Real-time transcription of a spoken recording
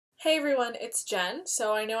Hey everyone, it's Jen.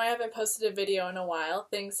 So I know I haven't posted a video in a while.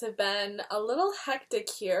 Things have been a little hectic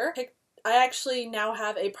here. I actually now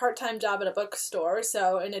have a part-time job at a bookstore,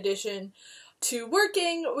 so in addition to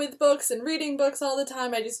working with books and reading books all the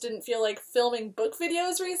time, I just didn't feel like filming book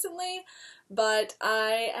videos recently. But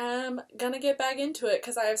I am gonna get back into it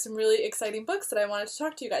because I have some really exciting books that I wanted to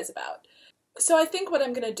talk to you guys about. So I think what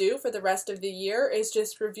I'm going to do for the rest of the year is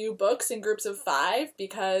just review books in groups of 5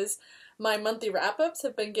 because my monthly wrap-ups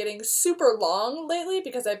have been getting super long lately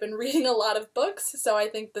because I've been reading a lot of books, so I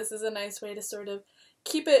think this is a nice way to sort of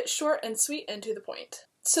keep it short and sweet and to the point.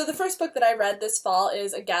 So the first book that I read this fall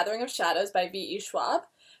is A Gathering of Shadows by V.E. Schwab,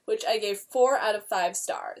 which I gave 4 out of 5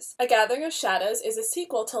 stars. A Gathering of Shadows is a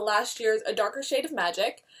sequel to last year's A Darker Shade of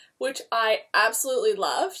Magic, which I absolutely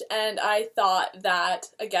loved, and I thought that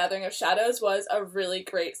A Gathering of Shadows was a really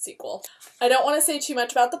great sequel. I don't want to say too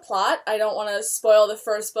much about the plot. I don't want to spoil the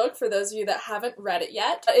first book for those of you that haven't read it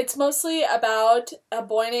yet. It's mostly about a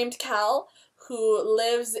boy named Cal who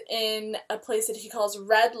lives in a place that he calls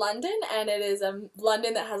Red London, and it is a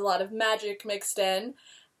London that has a lot of magic mixed in,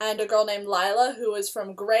 and a girl named Lila who is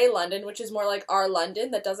from Grey London, which is more like our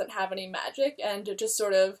London that doesn't have any magic, and just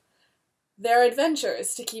sort of their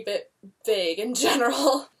adventures, to keep it vague in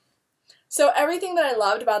general. So everything that I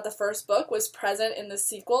loved about the first book was present in the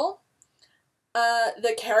sequel.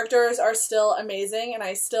 The characters are still amazing, and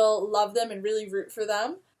I still love them and really root for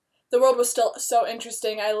them. The world was still so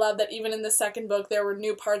interesting. I love that even in the second book there were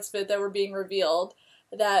new parts of it that were being revealed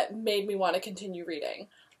that made me want to continue reading.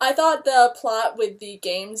 I thought the plot with the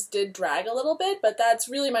games did drag a little bit, but that's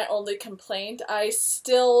really my only complaint. I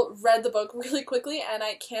still read the book really quickly, and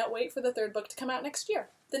I can't wait for the third book to come out next year.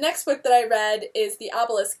 The next book that I read is The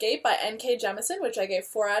Obelisk Gate by N.K. Jemisin, which I gave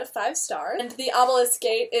 4 out of 5 stars. And The Obelisk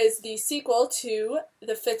Gate is the sequel to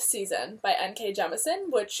The Fifth Season by N.K. Jemisin,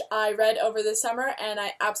 which I read over the summer and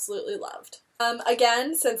I absolutely loved.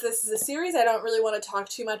 Again, since this is a series, I don't really want to talk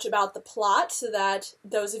too much about the plot so that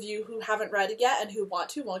those of you who haven't read it yet and who want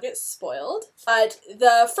to won't get spoiled. But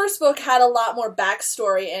the first book had a lot more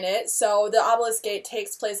backstory in it, so The Obelisk Gate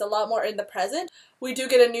takes place a lot more in the present. We do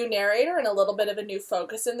get a new narrator and a little bit of a new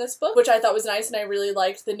focus in this book, which I thought was nice, and I really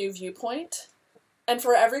liked the new viewpoint. And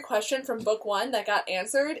for every question from book 1 that got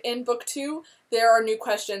answered, in book 2 there are new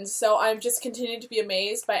questions, so I'm just continuing to be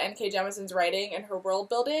amazed by N.K. Jemisin's writing and her world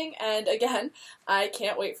building, and again, I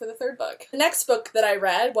can't wait for the third book. The next book that I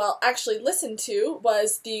read, well, actually listened to,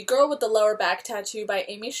 was The Girl with the Lower Back Tattoo by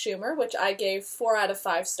Amy Schumer, which I gave 4 out of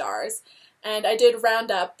 5 stars. And I did round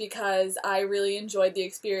up because I really enjoyed the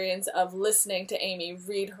experience of listening to Amy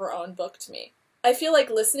read her own book to me. I feel like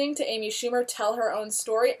listening to Amy Schumer tell her own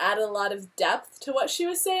story added a lot of depth to what she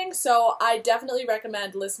was saying, so I definitely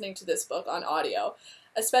recommend listening to this book on audio.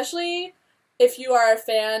 Especially if you are a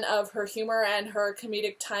fan of her humor and her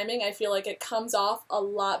comedic timing, I feel like it comes off a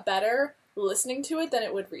lot better listening to it than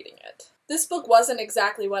it would reading it. This book wasn't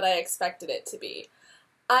exactly what I expected it to be.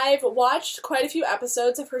 I've watched quite a few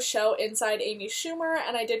episodes of her show Inside Amy Schumer,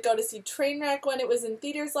 and I did go to see Trainwreck when it was in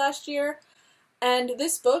theaters last year. And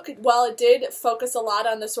this book, while it did focus a lot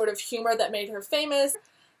on the sort of humor that made her famous,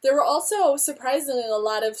 there were also surprisingly a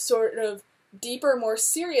lot of sort of deeper, more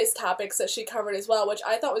serious topics that she covered as well, which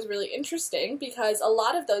I thought was really interesting because a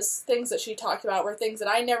lot of those things that she talked about were things that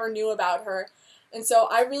I never knew about her. And so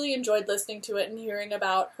I really enjoyed listening to it and hearing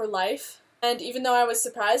about her life. And even though I was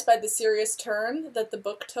surprised by the serious turn that the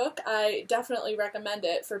book took, I definitely recommend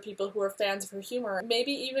it for people who are fans of her humor.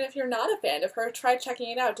 Maybe even if you're not a fan of her, try checking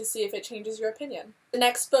it out to see if it changes your opinion. The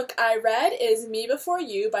next book I read is Me Before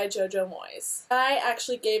You by Jojo Moyes. I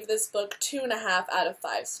actually gave this book 2.5 out of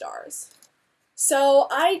 5 stars. So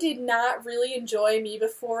I did not really enjoy Me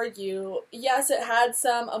Before You. Yes, it had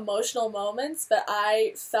some emotional moments, but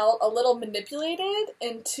I felt a little manipulated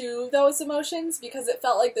into those emotions because it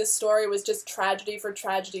felt like this story was just tragedy for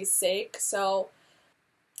tragedy's sake. So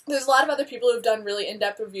there's a lot of other people who've done really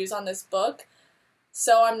in-depth reviews on this book,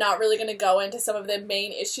 so I'm not really going to go into some of the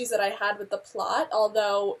main issues that I had with the plot,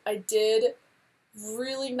 although I did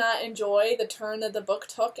really not enjoy the turn that the book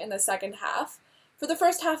took in the second half. For the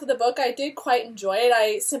first half of the book, I did quite enjoy it.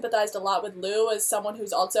 I sympathized a lot with Lou as someone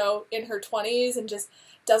who's also in her 20s and just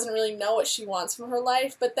doesn't really know what she wants from her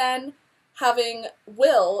life. But then having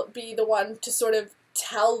Will be the one to sort of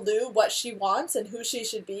tell Lou what she wants and who she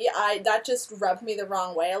should be, that just rubbed me the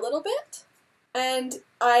wrong way a little bit. And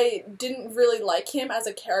I didn't really like him as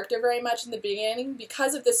a character very much in the beginning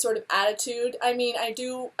because of this sort of attitude. I mean, I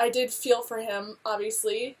did feel for him,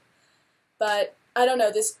 obviously, but I don't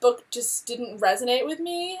know, this book just didn't resonate with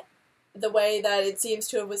me the way that it seems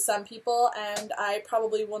to have with some people, and I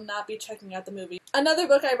probably will not be checking out the movie. Another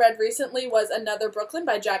book I read recently was Another Brooklyn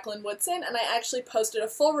by Jacqueline Woodson, and I actually posted a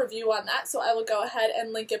full review on that, so I will go ahead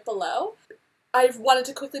and link it below. I wanted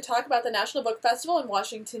to quickly talk about the National Book Festival in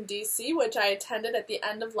Washington, D.C., which I attended at the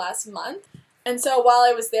end of last month. And so while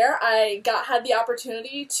I was there, I had the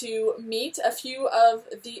opportunity to meet a few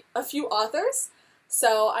authors.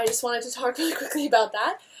 So I just wanted to talk really quickly about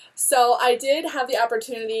that. So I did have the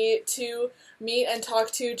opportunity to meet and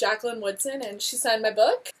talk to Jacqueline Woodson, and she signed my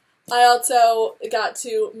book. I also got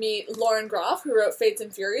to meet Lauren Groff, who wrote Fates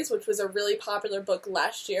and Furies, which was a really popular book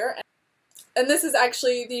last year. And this is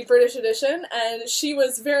actually the British edition, and she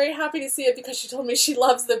was very happy to see it because she told me she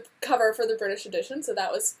loves the cover for the British edition, so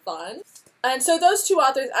that was fun. And so those two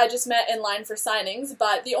authors I just met in line for signings,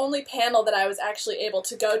 but the only panel that I was actually able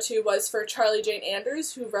to go to was for Charlie Jane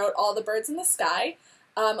Anders, who wrote All the Birds in the Sky,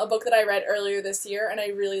 a book that I read earlier this year and I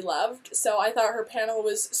really loved. So I thought her panel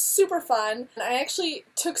was super fun. And I actually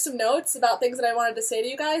took some notes about things that I wanted to say to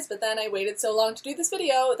you guys, but then I waited so long to do this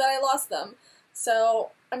video that I lost them.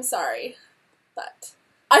 So I'm sorry, but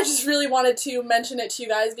I just really wanted to mention it to you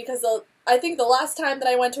guys because I think the last time that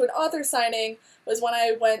I went to an author signing was when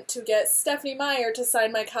I went to get Stephenie Meyer to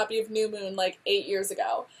sign my copy of New Moon like 8 years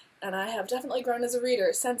ago. And I have definitely grown as a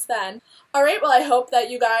reader since then. Alright, well I hope that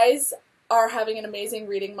you guys are having an amazing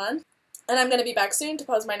reading month. And I'm going to be back soon to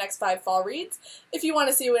post my next 5 fall reads. If you want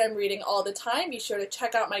to see what I'm reading all the time, be sure to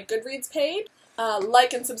check out my Goodreads page,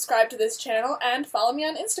 like and subscribe to this channel, and follow me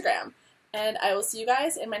on Instagram. And I will see you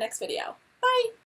guys in my next video. Bye!